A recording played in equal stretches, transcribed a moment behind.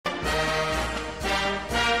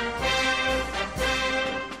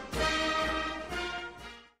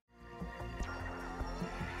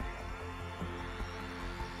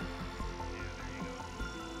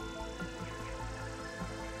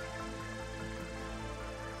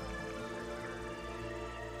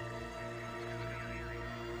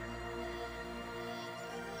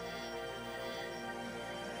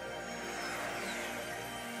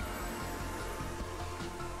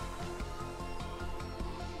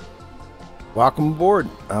Welcome aboard.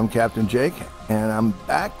 I'm Captain Jake, and I'm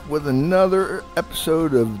back with another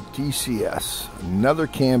episode of DCS, another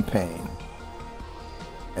campaign.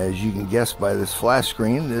 As you can guess by this flash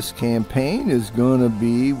screen, this campaign is going to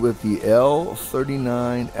be with the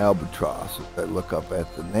L-39 Albatros. If I look up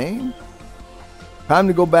at the name, time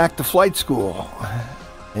to go back to flight school.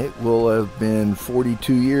 It will have been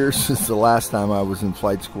 42 years since the last time I was in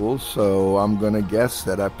flight school, so I'm going to guess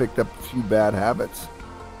that I picked up a few bad habits.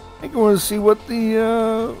 I think I want to see what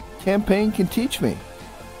the campaign can teach me.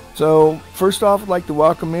 So first off, I'd like to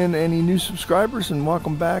welcome in any new subscribers and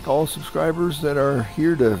welcome back all subscribers that are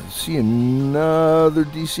here to see another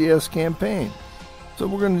DCS campaign. So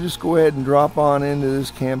we're going to just go ahead and drop on into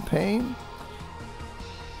this campaign.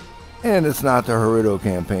 And it's not the Haruto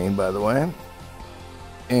campaign, by the way.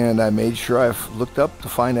 And I made sure I've looked up to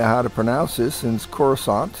find out how to pronounce this, and it's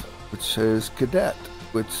Kursant, which says cadet,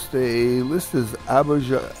 which they list as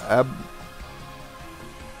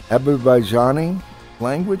Azerbaijani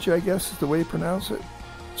language, I guess is the way you pronounce it.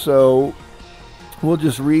 So we'll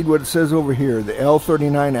just read what it says over here. The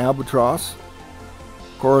L-39 Albatros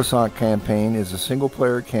Kursant Campaign is a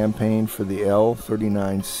single-player campaign for the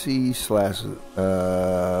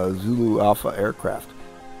L-39C/Zulu Alpha aircraft.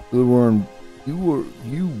 You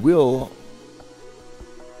will,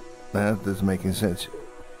 that doesn't make any sense.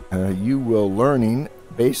 You will learning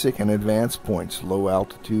basic and advanced points, low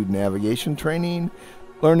altitude navigation training,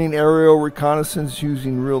 learning aerial reconnaissance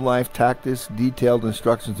using real life tactics, detailed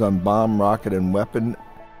instructions on bomb, rocket, and weapon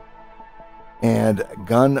and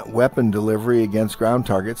gun weapon delivery against ground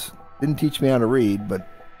targets. Didn't teach me how to read, but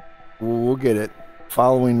we'll get it.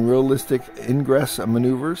 Following realistic ingress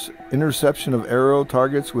maneuvers, interception of aerial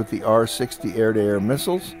targets with the R-60 air-to-air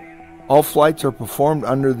missiles. All flights are performed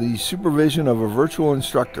under the supervision of a virtual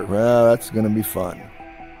instructor. Well, that's going to be fun.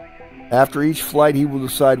 After each flight, he will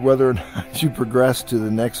decide whether or not you progress to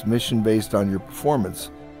the next mission based on your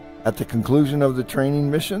performance. At the conclusion of the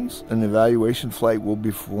training missions, an evaluation flight will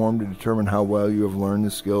be performed to determine how well you have learned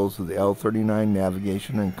the skills of the L-39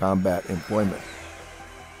 navigation and combat employment.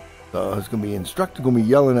 So it's going to be instructor going to be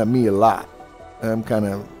yelling at me a lot. I'm kind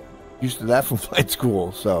of used to that from flight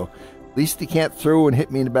school, so at least he can't throw and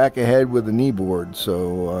hit me in the back of the head with a knee board,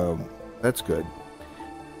 so that's good.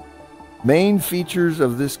 Main features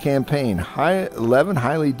of this campaign: 11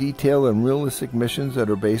 highly detailed and realistic missions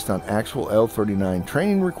that are based on actual L-39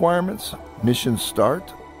 training requirements. Missions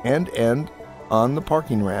start and end on the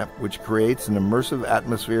parking ramp, which creates an immersive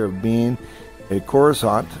atmosphere of being a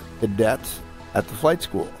Kursant cadet at the flight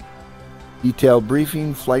school. Detailed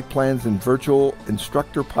briefing, flight plans, and virtual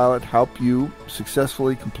instructor pilot help you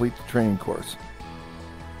successfully complete the training course.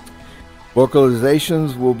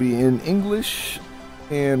 Vocalizations will be in English,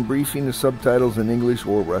 and briefing the subtitles in English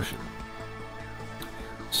or Russian.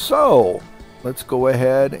 So let's go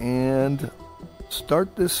ahead and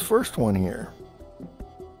start this first one here.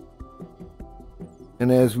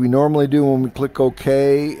 And as we normally do when we click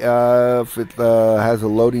OK, if it has a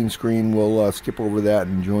loading screen, we'll skip over that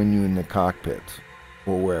and join you in the cockpit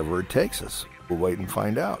or wherever it takes us. We'll wait and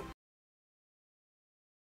find out.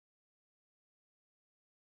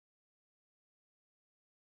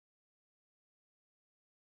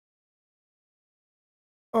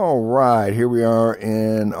 All right, here we are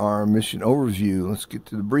in our mission overview. Let's get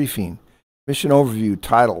to the briefing. Mission overview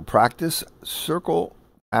title: Practice Circle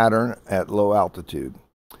Pattern at Low Altitude.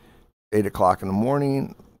 8 o'clock in the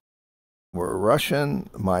morning. We're Russian.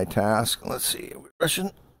 My task, let's see, are we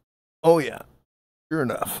Russian? Oh yeah, sure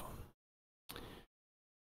enough.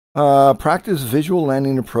 Practice visual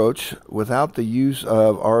landing approach without the use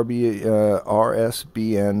of RSBN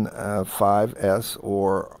 5S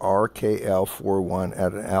or RKL-41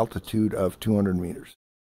 at an altitude of 200 meters.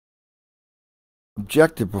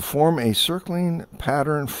 Objective: perform a circling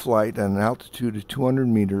pattern flight at an altitude of 200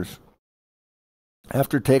 meters.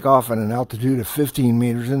 After takeoff at an altitude of 15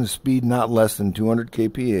 meters and a speed not less than 200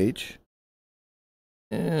 kph.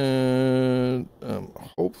 And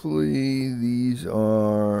hopefully these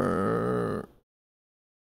are,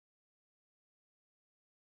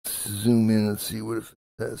 zoom in and see what it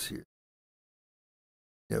says here.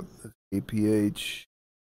 Yep, kph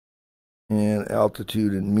and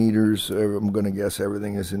altitude in meters. I'm going to guess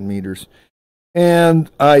everything is in meters.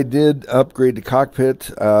 And I did upgrade the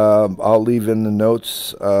cockpit. I'll leave in the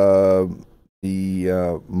notes the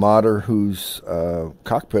modder whose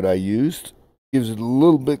cockpit I used. Gives it a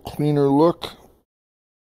little bit cleaner look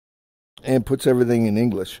and puts everything in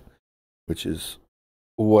English, which is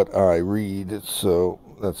what I read, so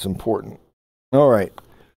that's important. All right,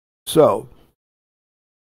 so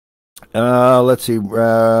let's see.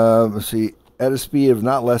 At a speed of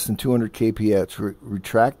not less than 200 kph,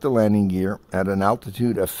 retract the landing gear. At an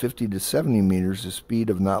altitude of 50 to 70 meters, a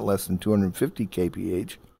speed of not less than 250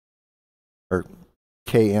 kph, or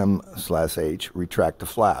km/h, retract the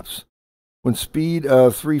flaps. When speed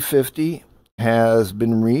of 350 has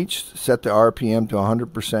been reached, set the RPM to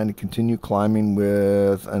 100% and continue climbing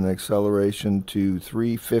with an acceleration to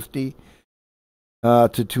 350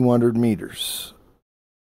 to 200 meters.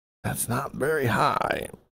 That's not very high,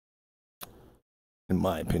 in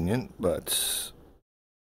my opinion, but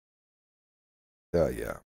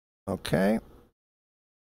yeah. Okay.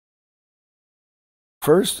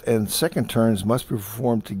 First and second turns must be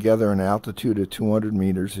performed together at an altitude of 200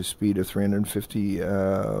 meters, a speed of 350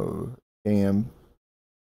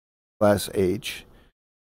 km/h,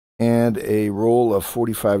 and a roll of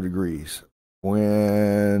 45 degrees.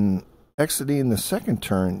 When exiting the second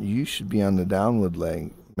turn, you should be on the downward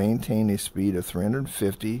leg. Maintain a speed of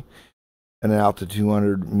 350 and an altitude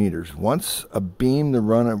 200 meters. Once abeam the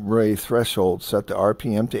runway threshold, set the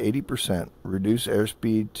RPM to 80%, reduce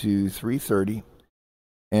airspeed to 330,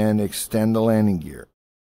 and extend the landing gear.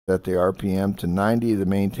 Set the RPM to 90 to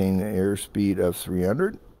maintain an airspeed of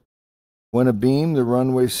 300. When abeam the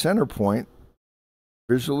runway center point,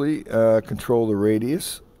 visually control the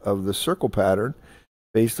radius of the circle pattern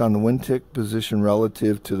based on the wingtip position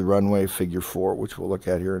relative to the runway figure 4, which we'll look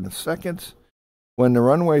at here in a second. When the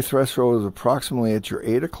runway threshold is approximately at your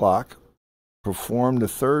 8 o'clock, perform the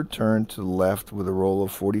third turn to the left with a roll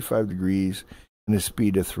of 45 degrees and a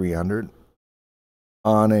speed of 300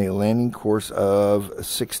 on a landing course of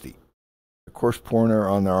 60. The course pointer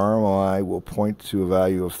on the RMI will point to a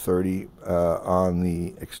value of 30 on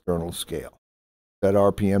the external scale. Set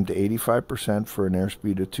RPM to 85% for an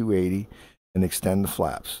airspeed of 280 and extend the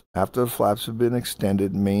flaps. After the flaps have been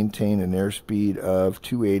extended, maintain an airspeed of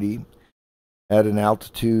 280 at an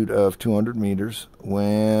altitude of 200 meters.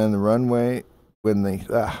 When the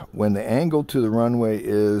angle to the runway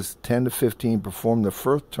is 10 to 15, perform the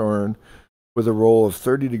first turn with a roll of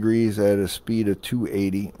 30 degrees at a speed of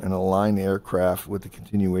 280 and align the aircraft with the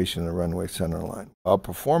continuation of the runway center line. While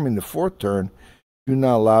performing the fourth turn, do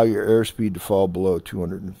not allow your airspeed to fall below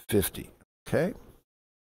 250. Okay?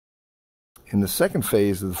 In the second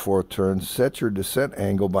phase of the fourth turn, set your descent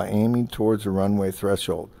angle by aiming towards the runway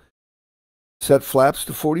threshold. Set flaps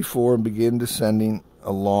to 44 and begin descending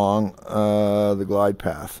along the glide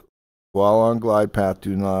path. While on glide path,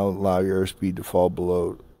 do not allow your airspeed to fall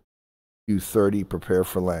below 230. Prepare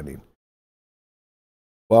for landing.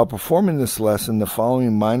 While performing this lesson, the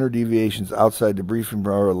following minor deviations outside the briefing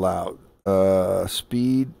are allowed.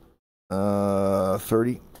 Speed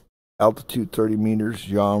 30, altitude 30 meters,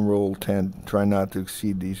 yaw and roll 10. Try not to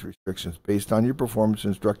exceed these restrictions. Based on your performance,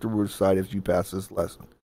 instructor will decide if you pass this lesson.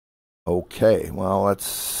 Okay, well, that's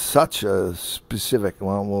such a specific.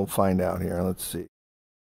 Well, we'll find out here. Let's see.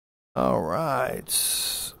 All right.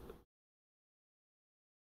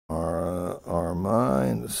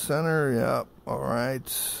 RMI in the center. Yep. All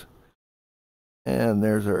right. And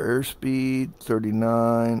there's our airspeed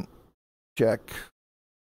 39. Check.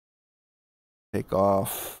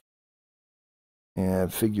 Takeoff.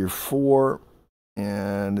 And figure 4.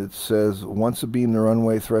 And it says, once abeam the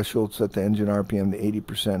runway threshold, set the engine RPM to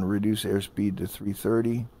 80%, reduce airspeed to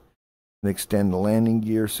 330, and extend the landing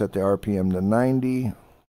gear, set the RPM to 90,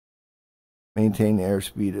 maintain the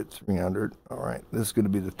airspeed at 300. All right, this is going to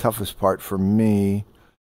be the toughest part for me.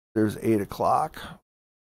 There's 8 o'clock,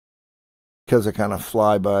 because I kind of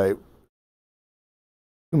fly by too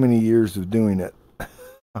many years of doing it.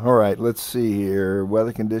 All right, let's see here.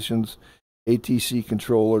 Weather conditions. ATC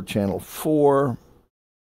controller, channel 4.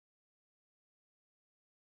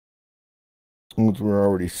 Which we're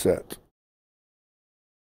already set.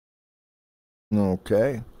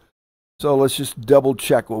 Okay. So let's just double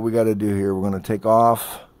check what we got to do here. We're going to take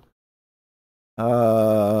off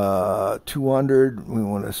 200. We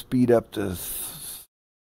want to speed up to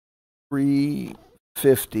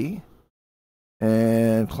 350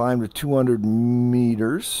 and climb to 200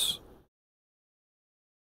 meters.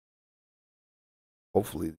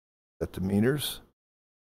 Hopefully at the meters.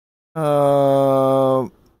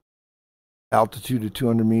 Altitude of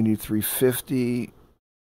 200 meters, 350.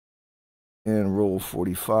 And roll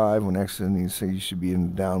 45. When exiting, you should be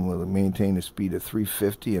in downwind. Maintain a speed of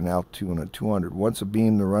 350 and altitude of 200. Once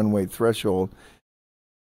abeam the runway threshold,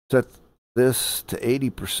 set this to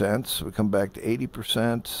 80%. So we come back to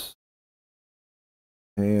 80%.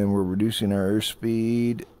 And we're reducing our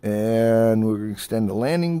airspeed. And we're going to extend the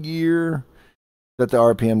landing gear. Set the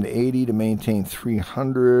RPM to 80 to maintain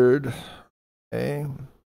 300. Okay.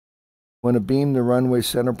 When abeam the runway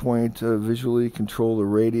center point, visually control the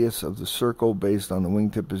radius of the circle based on the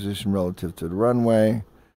wingtip position relative to the runway.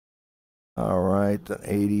 All right, then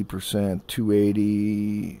 80%,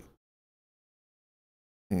 280,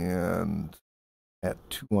 and at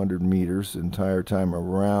 200 meters the entire time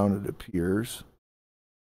around, it appears.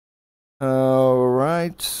 All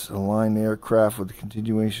right, align the aircraft with the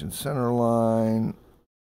continuation center line.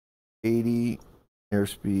 80,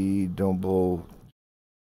 airspeed, don't blow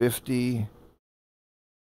 50.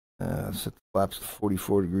 Set the flaps to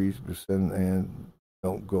 44 degrees percent and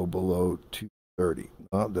don't go below 230.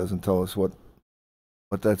 Well, it doesn't tell us what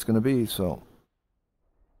that's going to be, so.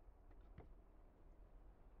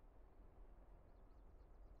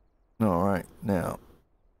 All right, now.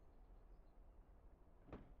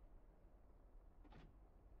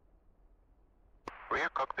 Rear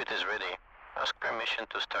cockpit is ready. Ask permission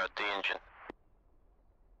to start the engine.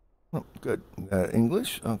 Oh, good.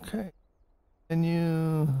 English? Okay.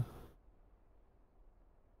 Continue.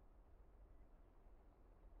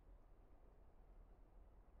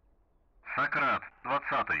 Сократ,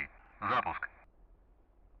 20-й. Запуск.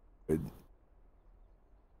 Good.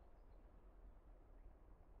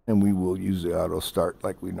 And we will use the auto start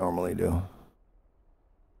like we normally do.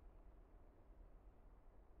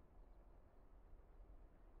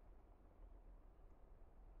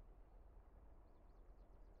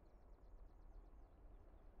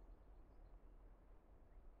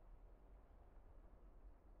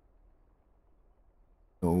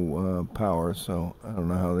 No power, so I don't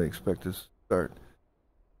know how they expect us to start.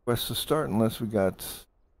 Request to start unless we got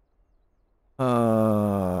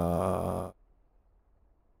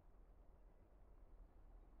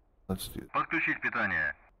let's do it. Подключить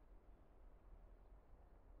питание.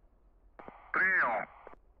 Прием.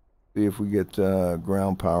 See if we get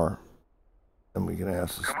ground power. Then we can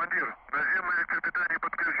ask this. Командир, наземное электропитание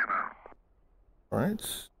подключено. All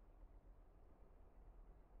right.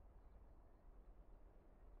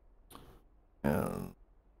 And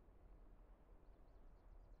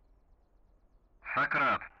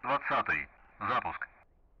Сократ, 20-й. Запуск.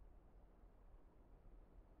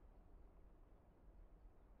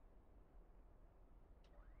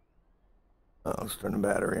 let's turn the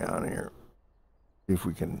battery on here. See if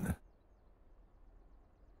we can.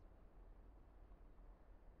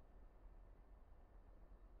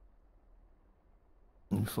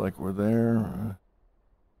 Looks like we're there.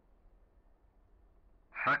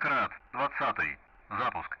 Сократ, 20-й.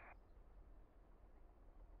 Запуск.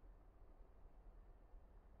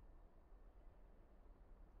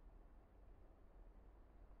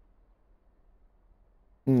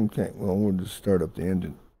 Okay, well, we'll just start up the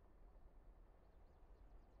engine.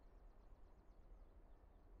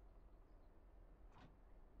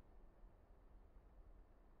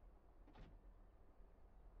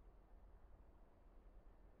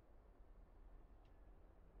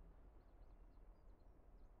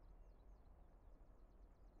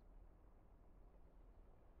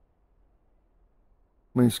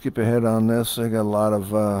 Let me skip ahead on this. I got a lot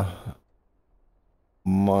of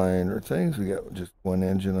minor things. We got just one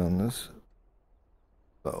engine on this.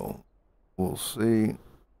 So we'll see.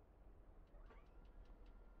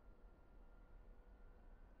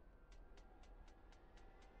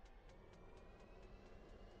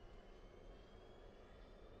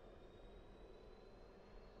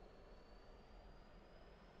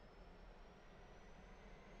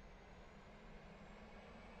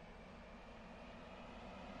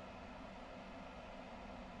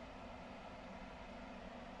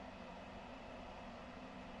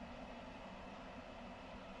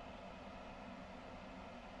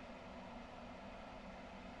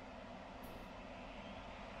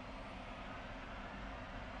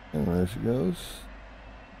 And there she goes.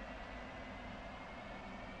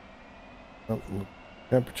 Oh,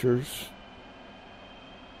 temperatures.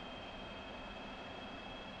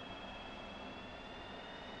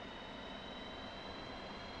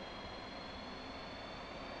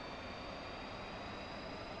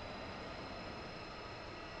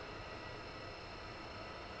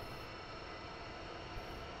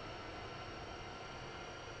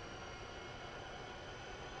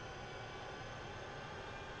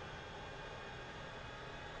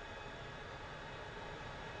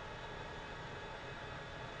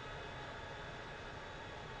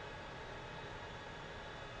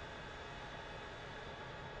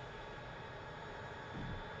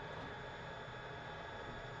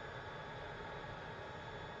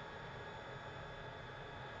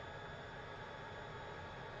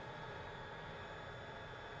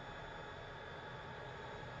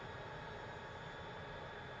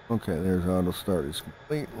 Okay, there's auto start is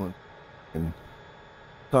complete. One can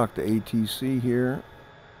Talk to ATC here.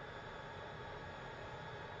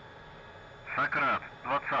 Сократ,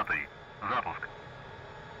 20-й. Запуск.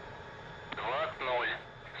 2-0.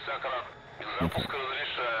 Сократ. Запуск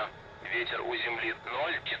разрешаю. Ветер у земли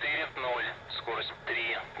 0,4-0. Скорость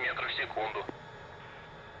 3 метра в секунду.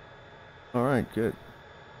 All right, good.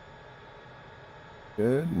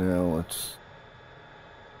 Good. Now let's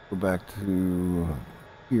go back to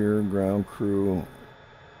here. Ground crew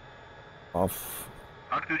off.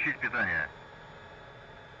 Отключить питание.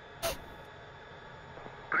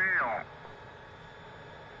 Принял.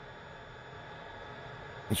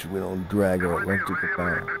 Make sure we don't drag our electrical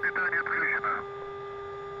power. Питание отключено.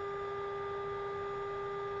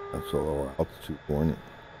 That's a lower altitude warning.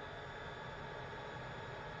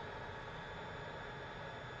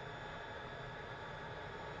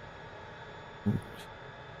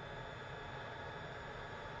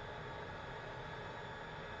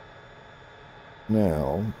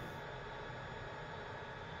 Now,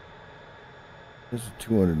 this is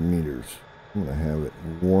 200 meters. I'm going to have it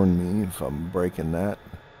warn me if I'm breaking that.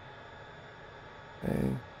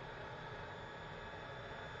 Okay.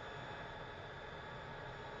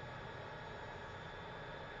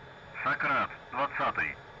 Сократ,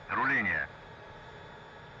 20-й. Руление.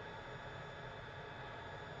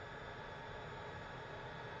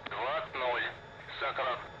 2-0.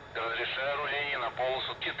 Сократ. Разрешаю руление на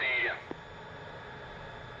полосу 4.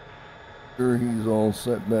 Sure, he's all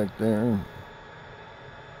set back there.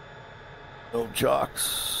 No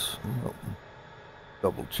chocks. Nope.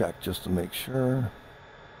 Double check just to make sure.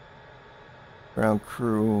 Ground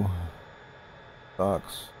crew.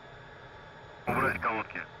 Chocks. Убрать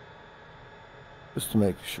колодки. Just to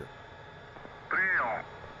make sure. Принял.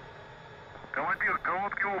 Командир,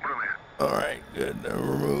 колодки убраны. Alright, good. They're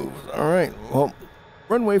removed. Alright, well,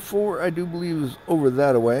 runway 4, I do believe, is over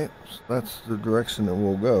that away. So that's the direction that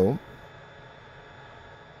we'll go.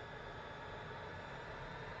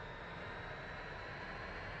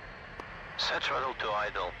 Set throttle to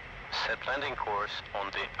idle. Set landing course on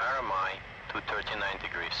the RMI to 39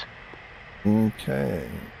 degrees. Okay.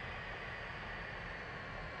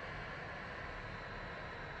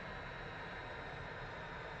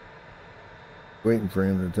 Waiting for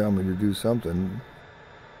him to tell me to do something.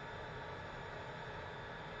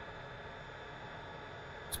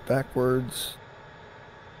 It's backwards.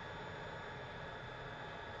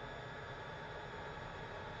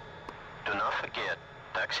 Do not forget,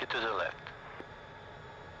 taxi to the left.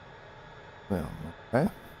 Well, okay.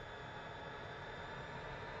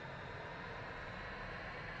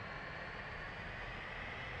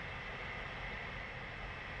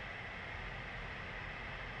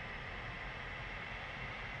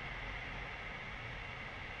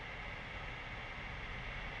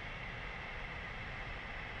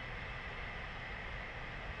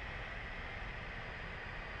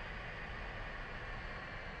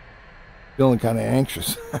 Feeling kind of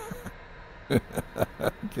anxious.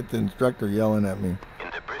 Get the instructor yelling at me. In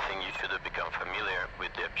the briefing, you should have become familiar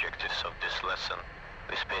with the objectives of this lesson.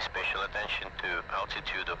 We pay special attention to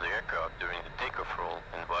altitude of the aircraft during the takeoff roll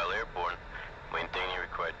and while airborne, maintaining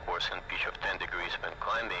required course and pitch of 10 degrees when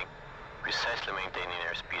climbing, precisely maintaining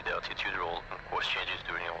airspeed, altitude roll, and course changes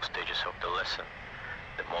during all stages of the lesson.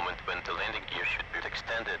 The moment when the landing gear should be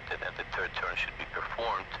extended and the third turn should be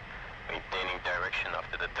performed, maintaining direction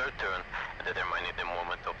after the third turn and determining the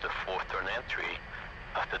moment of the fourth turn entry.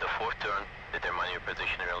 After the fourth turn, determine your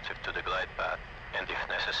position relative to the glide path, and if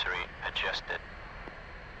necessary, adjust it.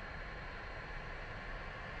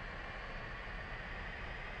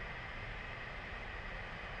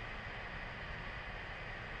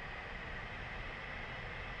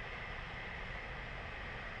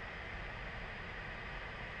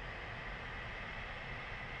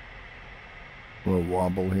 A little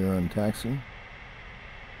wobble here on taxi.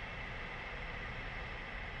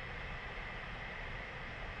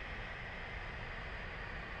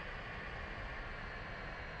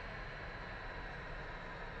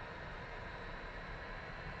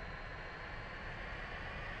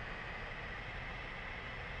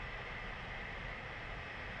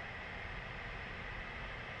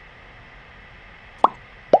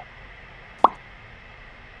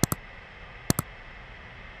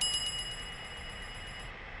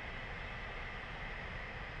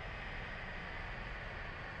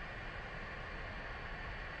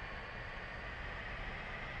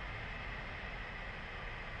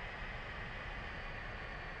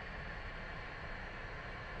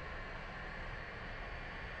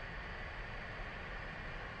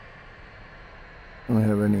 Don't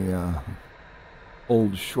have any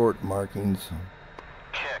old short markings.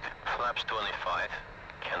 Check. Flaps 25.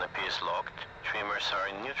 Canopy is locked. Trimmers are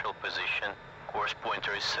in neutral position. Course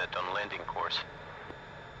pointer is set on landing course.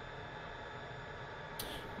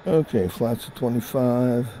 Okay, flights of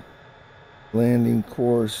 25. Landing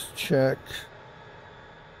course check.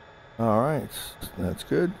 All right, that's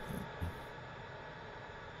good.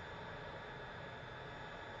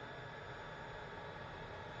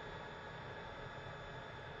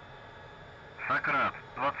 Сократ,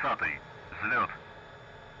 20-й. Взлет.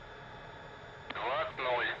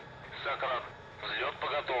 2-0. Сократ. Взлет по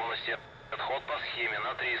готовности. Отход по схеме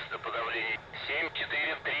на 300. Подавление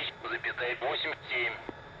 7-4-3,87.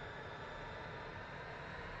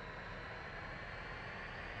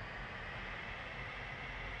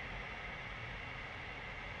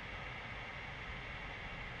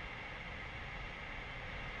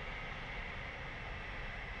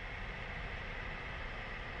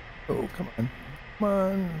 Oh, come on. Come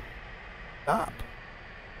on. Stop.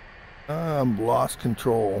 I'm lost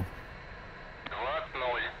control. 2-0.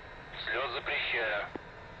 Взлет запрещаю.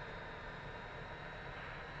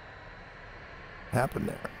 Happened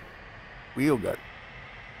there. Wheel got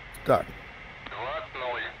stuck. 2-0.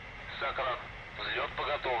 Сократ. Взлет по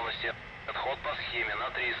готовности. Отход по схеме на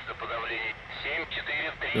 300. Подавление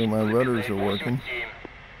 7-4-3,87. My rudders are working.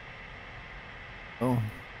 Oh.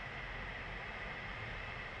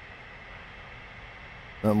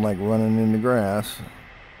 I'm like running in the grass.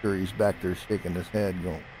 Sure, he's back there shaking his head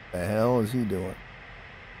going, what the hell is he doing?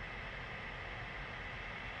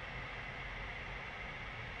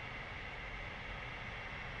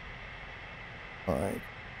 All right.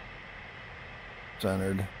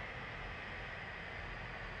 Centered.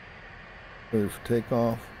 Clear for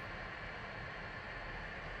takeoff.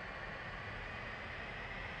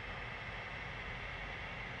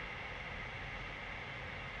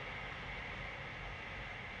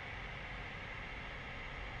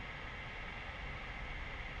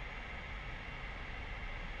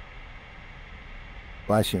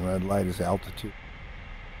 Flashing red light is altitude.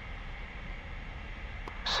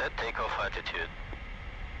 Set takeoff altitude.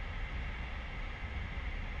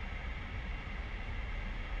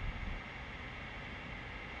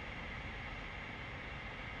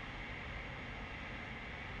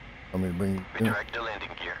 Want me to bring you in? Retract the landing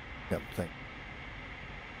gear. Yep, thank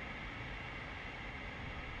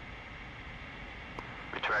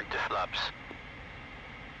Retract the flaps.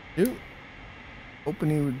 you. Hoping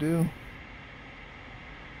he would do.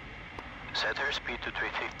 Set airspeed to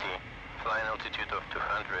 350. Flying altitude of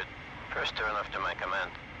 200. First turn after my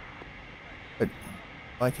command. Good.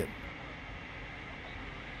 Like it.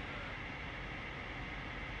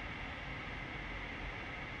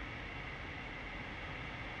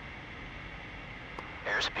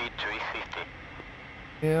 Airspeed 350.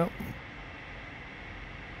 Yep.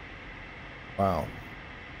 Wow.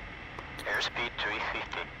 Airspeed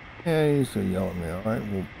 350. Yeah, he's still yelling at me. All right,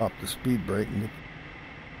 we'll pop the speed brake and get.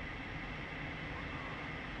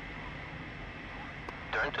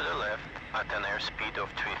 Turn to the left at an airspeed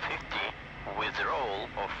of 350 with roll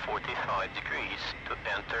of 45 degrees to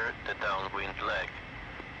enter the downwind leg.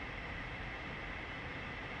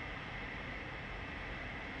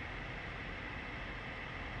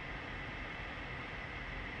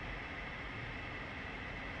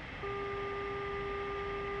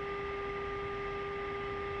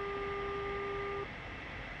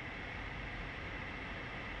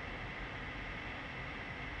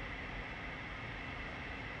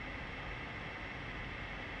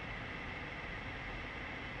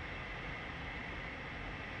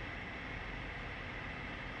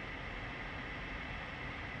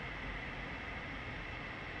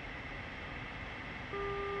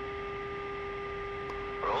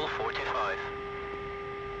 Roll 45.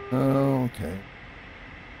 Okay.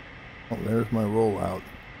 Oh, there's my rollout.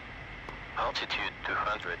 Altitude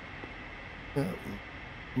 200. Yeah.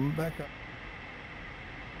 I'm back up.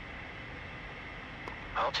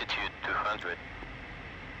 Altitude 200.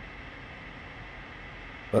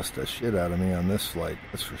 Bust the shit out of me on this flight,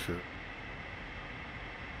 that's for sure.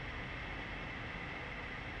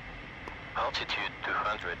 Altitude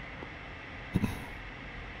 200.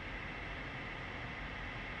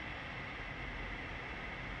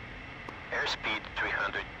 Airspeed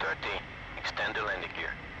 330. Extend the landing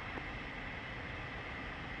gear.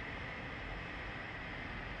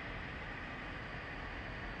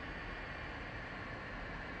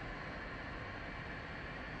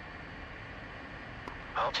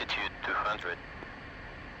 Altitude 200.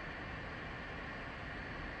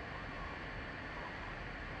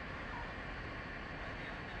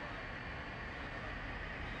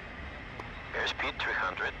 Airspeed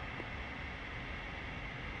 300.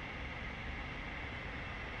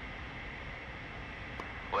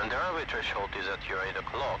 When the runway threshold is at your 8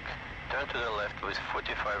 o'clock, turn to the left with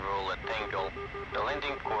 45 roll at angle. The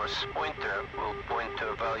landing course pointer will point to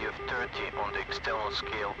a value of 30 on the external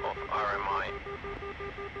scale of RMI.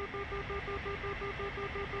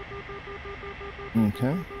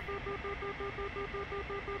 Okay.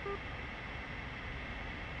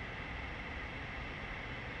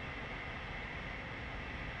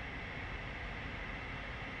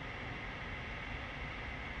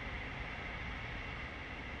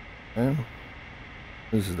 Okay.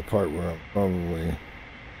 This is the part where I'm probably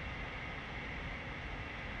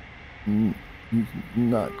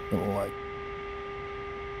not gonna like.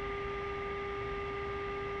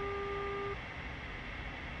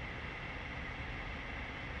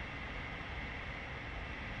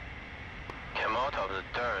 Come out of the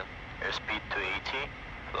turn, airspeed to 80,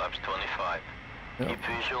 flaps 25. Yep. Keep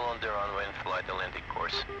visual on the runway and fly the landing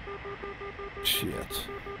course. Shit.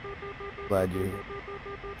 Glad you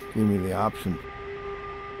gave me the option.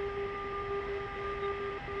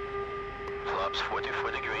 Flaps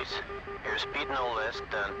 44 degrees. Airspeed no less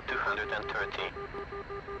than 230.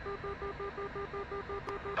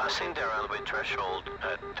 Passing the runway threshold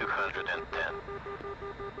at 210.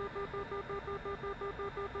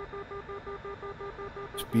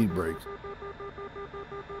 Speed brakes.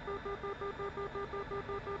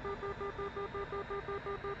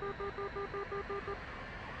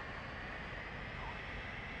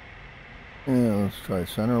 Yeah, let's try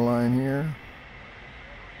center line here.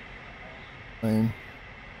 Lane.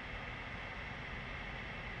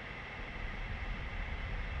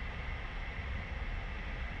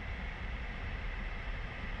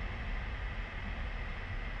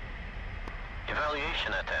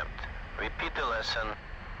 Evaluation attempt. Repeat the lesson.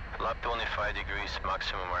 Flap 25 degrees,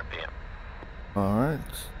 maximum RPM. All right.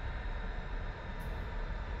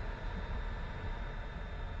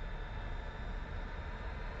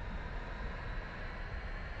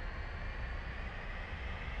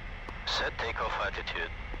 Set takeoff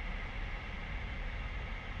altitude.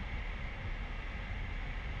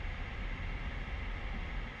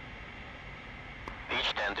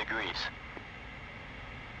 Pitch 10 degrees.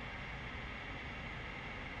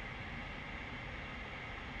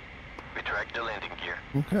 Retract the landing gear.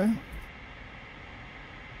 Okay.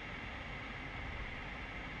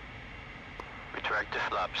 Retract the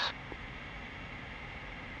flaps.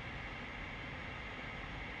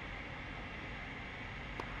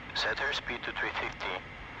 Set airspeed to 350.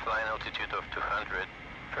 Fly an altitude of 200.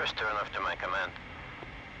 First turn after my command.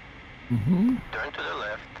 Turn to the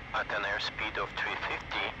left at an airspeed of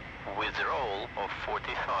 350 with roll of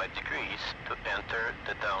 45 degrees to enter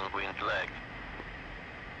the downwind leg.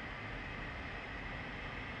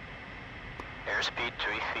 Airspeed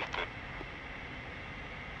 350.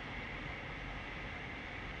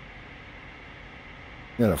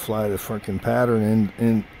 Gotta fly the freaking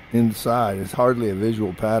pattern inside. It's hardly a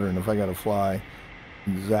visual pattern if I gotta fly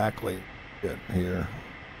exactly it here.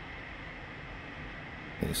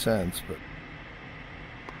 Any sense, but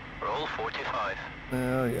Roll 45.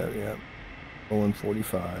 oh yeah. Rolling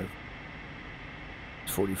 45.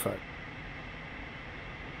 45.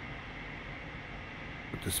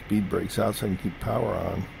 Put the speed brakes out so I can keep power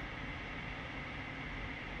on.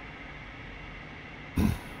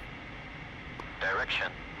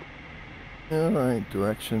 Direction. All right,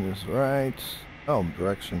 direction is right. Oh,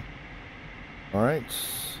 direction. All right.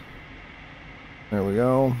 There we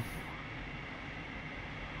go.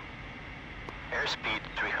 Airspeed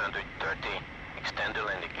 330. Extend the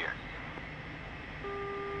landing gear.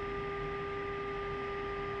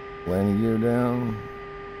 Landing gear down.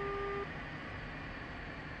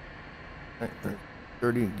 Right,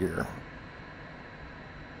 30 gear.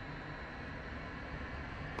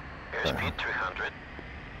 Airspeed 300.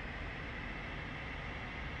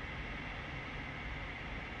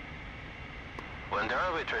 When the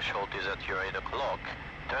runway threshold is at your 8 o'clock,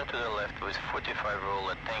 turn to the left with 45 roll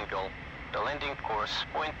at angle. The landing course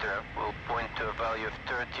pointer will point to a value of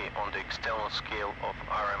 30 on the external scale of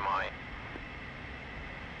RMI.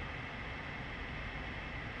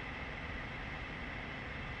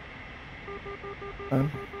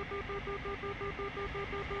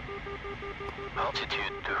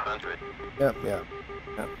 Altitude 200. Yep.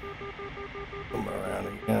 Come around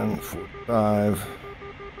again. 45.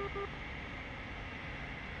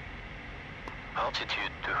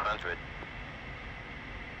 Altitude 200.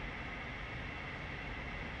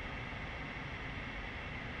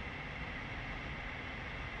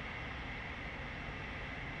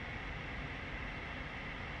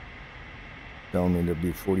 Telling me to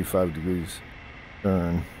be 45 degrees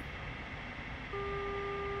turn.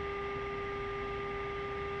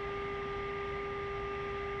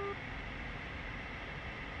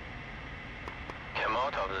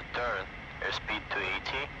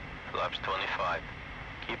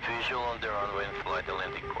 Keep visual on the runway and fly the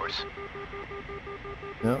landing course.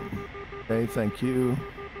 Yep. Okay, thank you.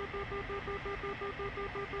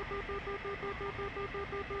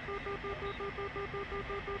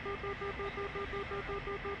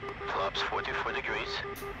 Flaps 44 degrees.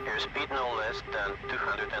 Airspeed no less than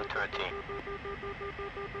 230.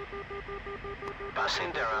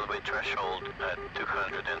 Passing the runway threshold at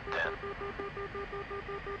 210.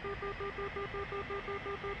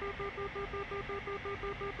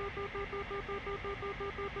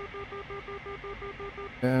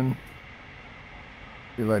 And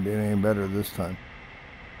see if I did any better this time.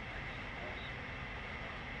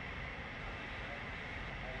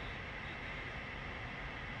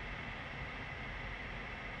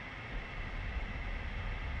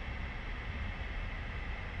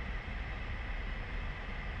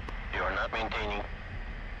 You are not maintaining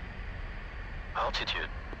altitude.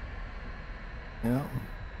 Yeah.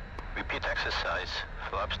 Repeat exercise.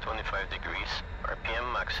 Flaps 25 degrees.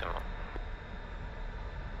 RPM maximum.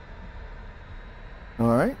 All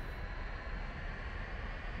right.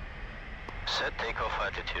 Set takeoff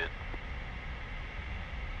altitude.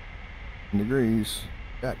 Degrees.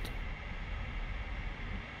 Checked.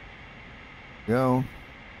 Go.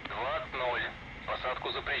 2-0.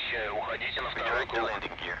 Посадку запрещаю. Уходите на второй Redirect the круг.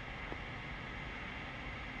 landing gear.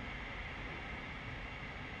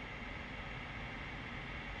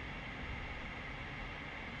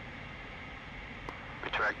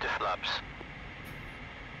 Retract the flaps.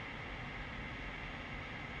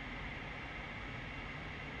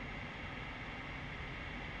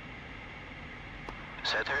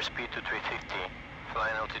 Set airspeed to 350.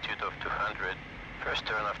 Flying altitude of 200. First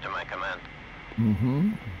turn after my command.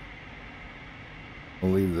 Mm-hmm. I'll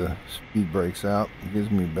leave the speed brakes out. It gives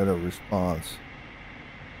me better response.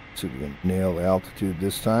 See if we can nail the altitude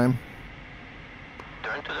this time.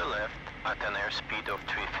 Turn to the left at an airspeed of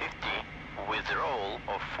 350 with roll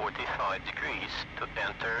of 45 degrees to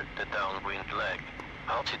enter the downwind leg.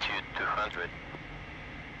 Altitude 200.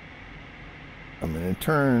 I'm going to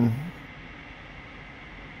turn.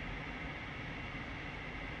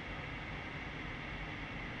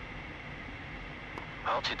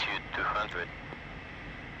 Altitude 200.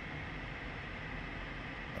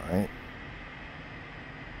 All right.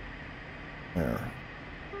 There.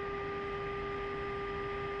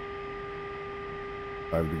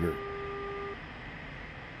 5 degrees.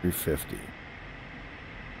 350.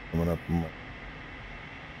 Coming up.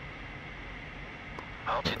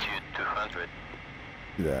 Altitude 200.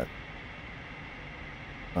 Do that.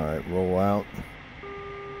 All right, roll out.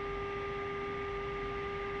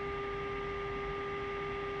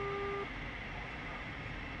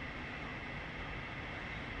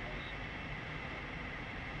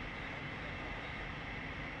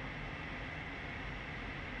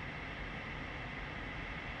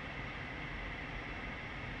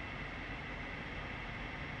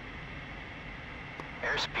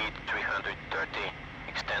 Airspeed 330.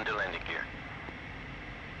 Extend the landing gear.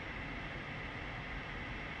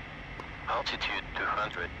 Altitude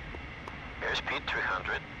 200. Airspeed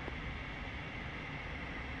 300.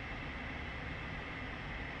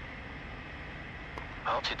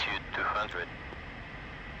 Altitude 200.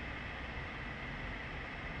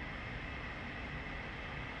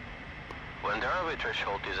 When the runway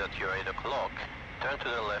threshold is at your 8 o'clock, turn to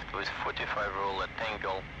the left with 45 roll at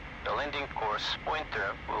angle. The landing course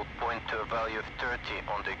pointer will point to a value of 30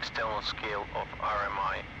 on the external scale of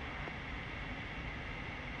RMI.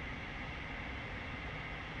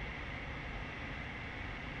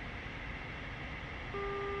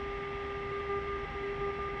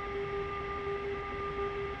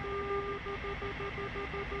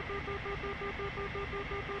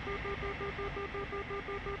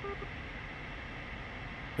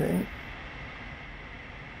 Okay.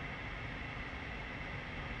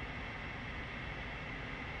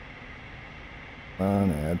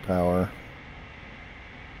 On, add power.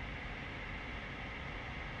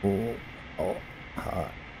 Oh,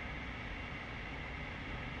 hot.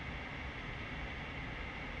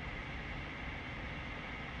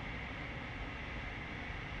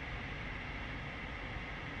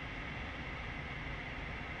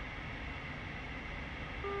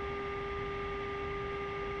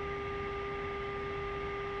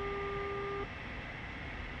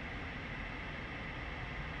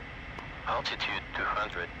 Altitude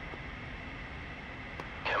 200.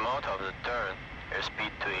 Come out of the turn.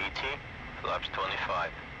 Airspeed 280. Flaps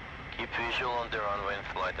 25. Keep visual on the runway and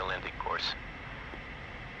fly the landing course.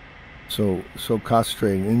 So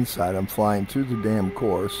concentrating inside, I'm flying through the damn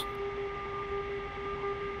course.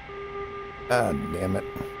 God damn it.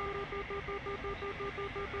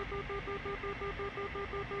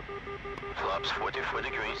 Flaps 44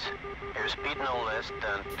 degrees. Airspeed no less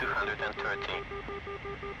than 230.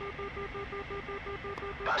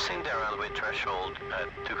 Passing the runway threshold at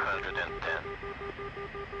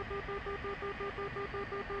 210.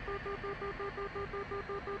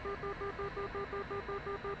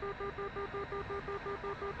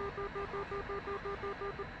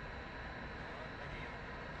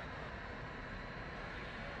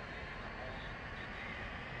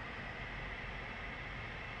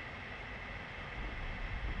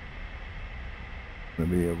 Going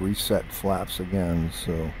to be a reset flaps again,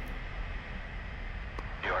 so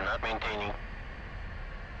You are not maintaining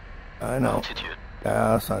I know. altitude.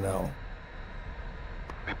 Yes, I know.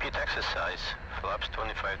 Repeat exercise. Flaps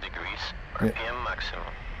 25 degrees. Yeah. RPM maximum.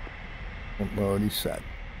 I'm already set.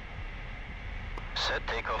 Set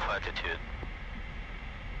takeoff altitude.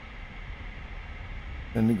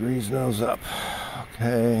 10 degrees nose up.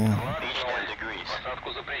 Okay. Beach 10 degrees.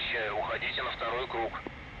 Посадку запрещаю. Уходите на второй круг.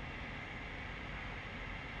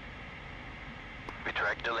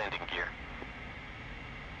 Retract the landing gear.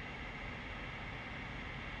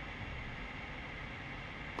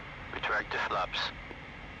 Retract the flaps.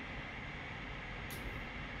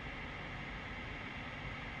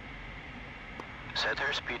 Set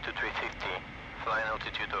airspeed to 350. Flying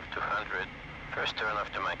altitude of 200. First turn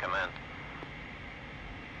after my command.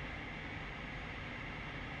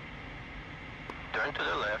 Turn to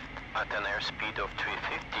the left at an airspeed of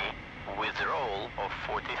 350 with roll of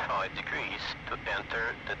 45 degrees to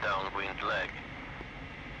enter the downwind leg.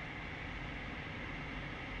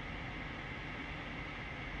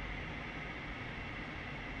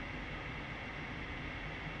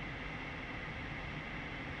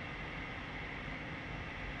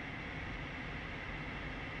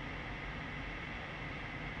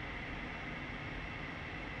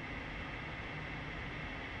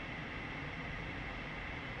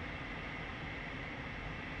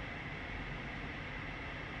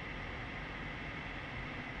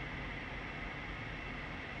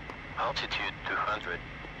 Altitude 200.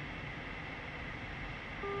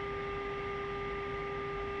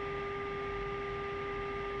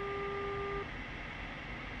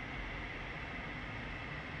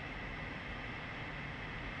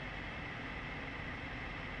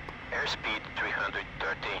 Airspeed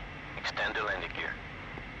 330. Extend the landing gear.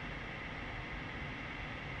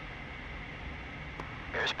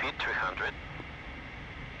 Airspeed 300.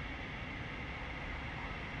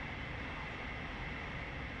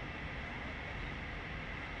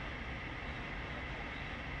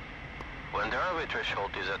 When the runway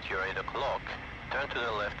threshold is at your 8 o'clock, turn to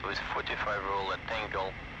the left with 45 roll at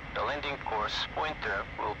angle. The landing course pointer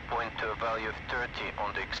will point to a value of 30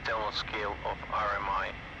 on the external scale of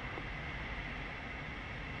RMI.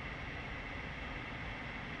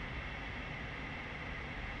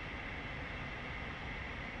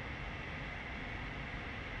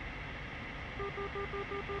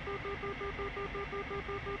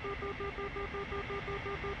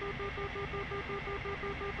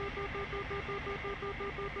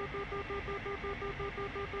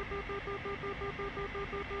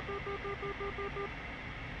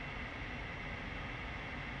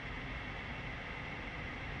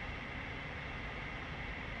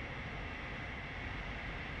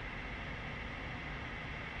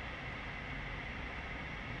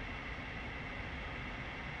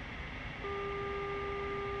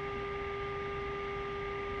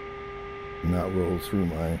 Not roll through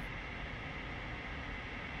my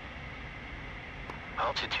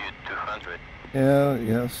Altitude 200. yeah,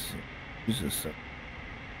 yes. Jesus,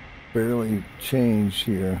 barely changed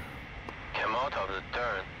here. Come out of the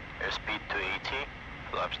turn. Airspeed 280.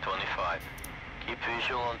 Flaps 25. Keep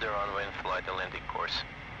visual on the runway and fly the landing course.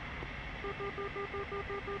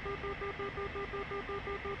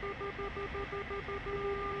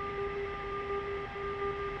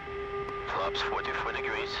 Flaps 44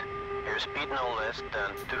 degrees. Airspeed no less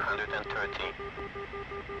than 230.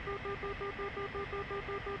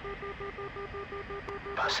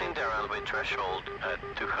 Passing the runway threshold at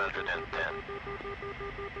 210.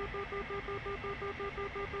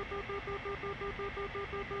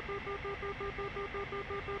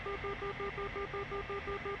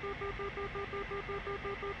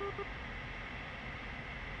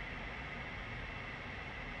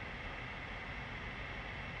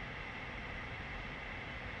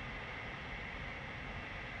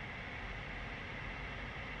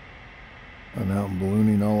 And now I'm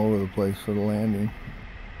ballooning all over the place for the landing.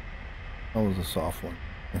 That was a soft one.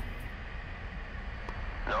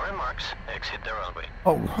 No remarks. Exit the runway.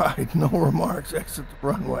 Oh, right. No remarks. Exit the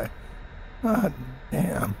runway. God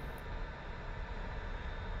damn.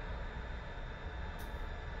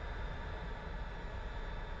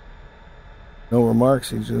 No remarks.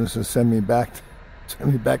 He's just gonna send me back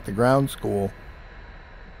to ground school.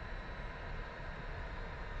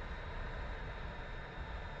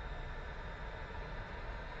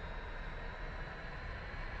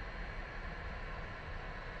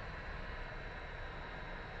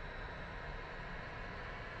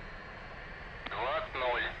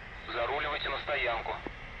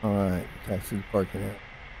 All right, taxi to parking area.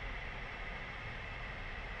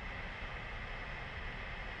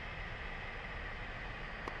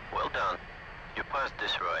 Well done. You passed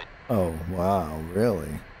this ride. Oh, wow, really?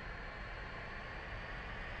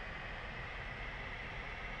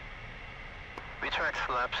 Retract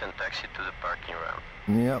flaps and taxi to the parking ramp.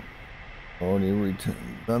 Yep. Already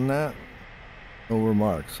done that? No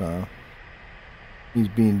remarks, huh? He's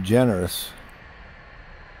being generous.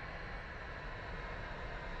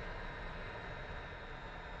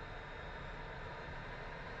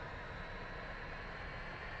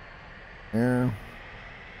 Yeah.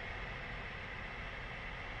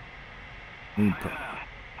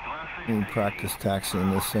 Need practice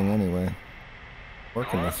taxiing this thing anyway.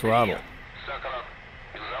 Working the throttle.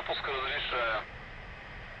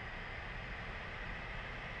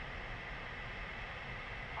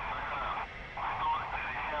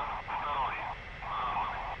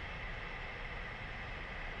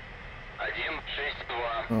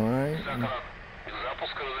 All right.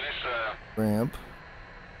 Ramp.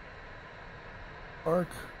 Park.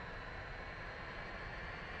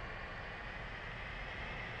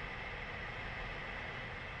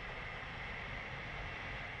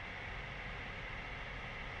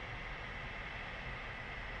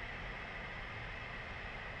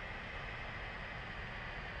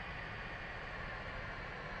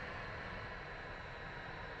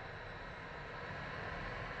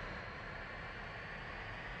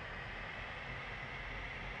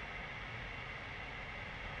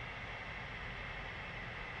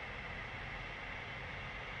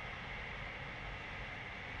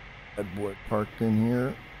 Boy parked in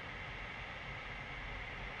here.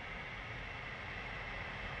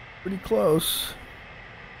 Pretty close.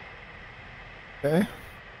 Okay.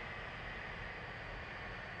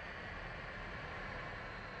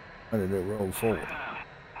 How did it roll forward?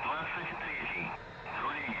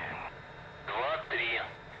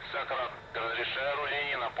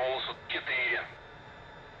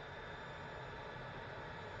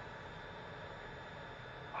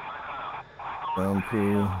 Ground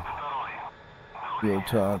crew.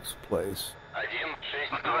 Talks place.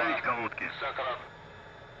 Остановить колодки.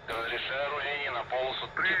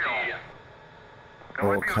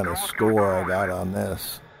 What kind of score I got on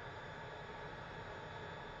this?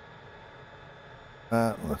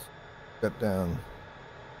 Let's get down.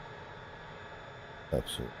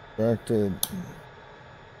 That's subtracted.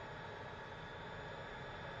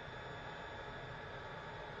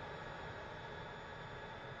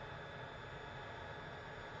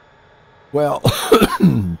 Well,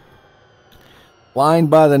 flying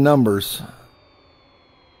by the numbers.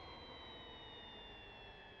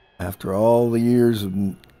 After all the years of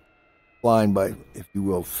flying by, if you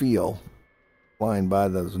will, flying by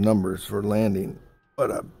those numbers for landing,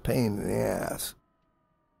 what a pain in the ass.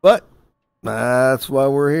 But that's why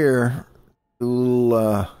we're here. Do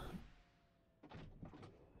a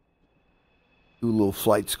little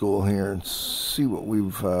flight school here and see what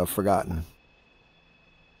we've forgotten.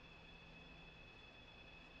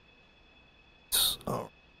 Oh,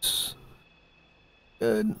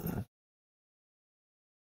 good.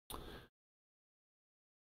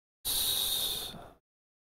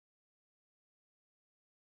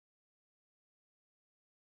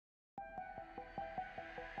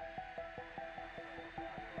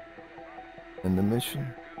 And the mission.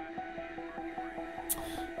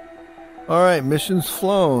 All right, mission's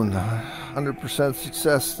flown. 100%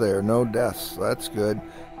 success there. No deaths. That's good.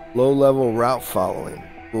 Low-level route following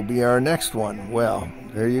will be our next one. Well,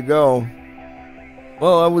 there you go.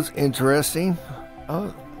 Well, that was interesting.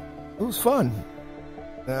 It was fun.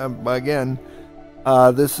 Again,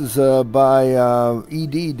 this is by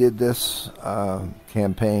ED did this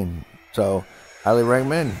campaign. So, highly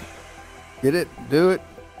recommend. Get it, do it.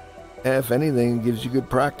 If anything, it gives you good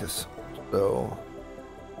practice. So,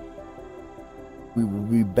 we will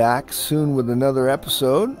be back soon with another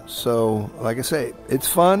episode. So, like I say, it's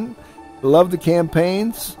fun. Love the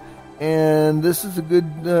campaigns. And this is a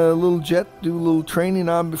good little jet to do a little training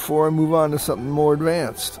on before I move on to something more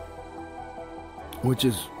advanced. Which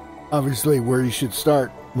is obviously where you should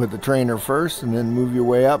start with the trainer first and then move your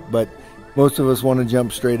way up. But most of us want to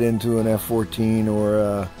jump straight into an F-14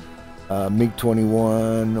 or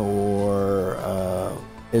MiG-21 or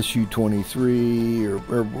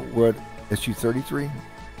Su-23 or SU-33?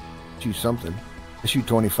 SU-something.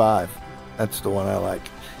 SU-25. That's the one I like.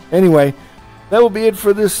 Anyway, that will be it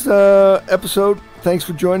for this episode. Thanks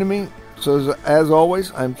for joining me. So as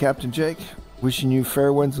always, I'm Captain Jake, wishing you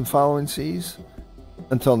fair winds and following seas.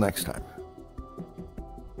 Until next time.